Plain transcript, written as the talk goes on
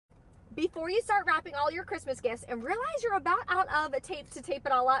Before you start wrapping all your Christmas gifts and realize you're about out of tape to tape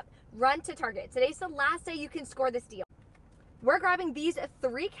it all up, run to Target. Today's the last day you can score this deal. We're grabbing these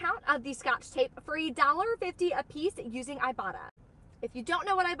 3 count of the Scotch tape for $1.50 a piece using Ibotta. If you don't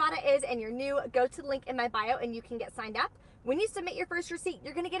know what Ibotta is and you're new, go to the link in my bio and you can get signed up. When you submit your first receipt,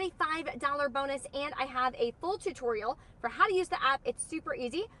 you're gonna get a $5 bonus, and I have a full tutorial for how to use the app. It's super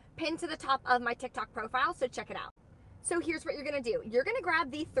easy, pinned to the top of my TikTok profile, so check it out. So here's what you're gonna do. You're gonna grab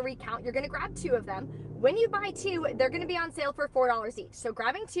the 3 count, you're gonna grab 2 of them. When you buy 2, they're gonna be on sale for $4 each. So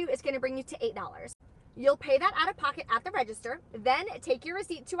grabbing 2 is gonna bring you to $8. You'll pay that out of pocket at the register, then take your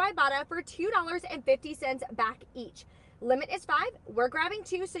receipt to Ibotta for $2.50 back each. Limit is 5, we're grabbing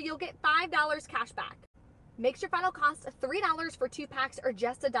 2, so you'll get $5 cash back. Makes your final cost $3 for 2 packs or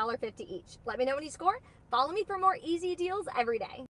just $1.50 each. Let me know when you score. Follow me for more easy deals every day.